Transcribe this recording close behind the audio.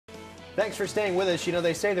Thanks for staying with us. You know,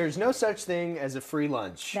 they say there's no such thing as a free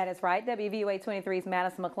lunch. That is right. WVUA 23's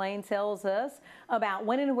Madison MacLean tells us about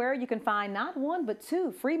when and where you can find not one but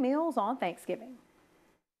two free meals on Thanksgiving.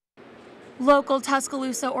 Local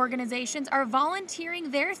Tuscaloosa organizations are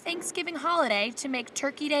volunteering their Thanksgiving holiday to make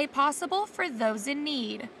Turkey Day possible for those in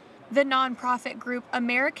need. The nonprofit group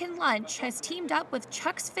American Lunch has teamed up with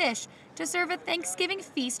Chuck's Fish to serve a Thanksgiving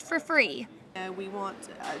feast for free. We want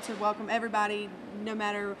to welcome everybody, no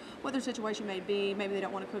matter what their situation may be. Maybe they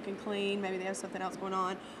don't want to cook and clean, maybe they have something else going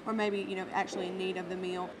on, or maybe, actually in need of the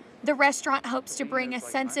meal. The restaurant hopes to bring a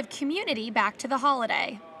sense of community back to the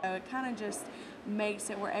holiday. It kind of just makes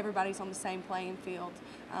it where everybody's on the same playing field,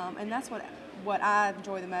 and that's what I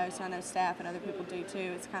enjoy the most. I know staff and other people do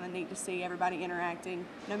too. It's kind of neat to see everybody interacting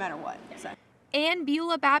no matter what. And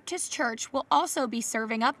Beulah Baptist Church will also be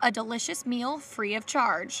serving up a delicious meal free of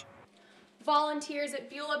charge. Volunteers at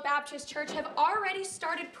Beulah Baptist Church have already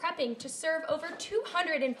started prepping to serve over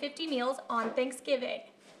 250 meals on Thanksgiving.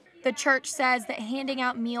 The church says that handing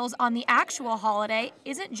out meals on the actual holiday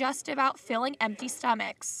isn't just about filling empty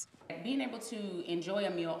stomachs. Being able to enjoy a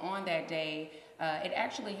meal on that day, it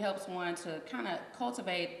actually helps one to kind of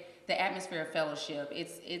cultivate the atmosphere of fellowship.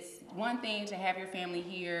 It's one thing to have your family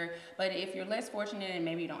here, but if you're less fortunate and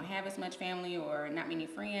maybe you don't have as much family or not many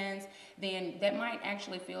friends, then that might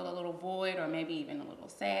actually feel a little void or maybe even a little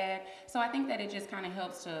sad. So I think that it just kind of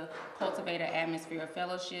helps to cultivate an atmosphere of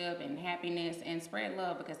fellowship and happiness and spread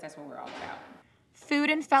love, because that's what we're all about. Food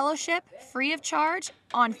and fellowship free of charge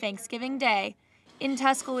on Thanksgiving Day. In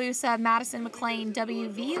Tuscaloosa, Madison MacLean,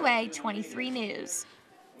 WVUA 23 News.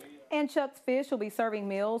 And Chuck's Fish will be serving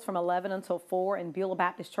meals from 11 until 4, and Beulah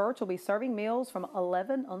Baptist Church will be serving meals from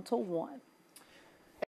 11 until 1.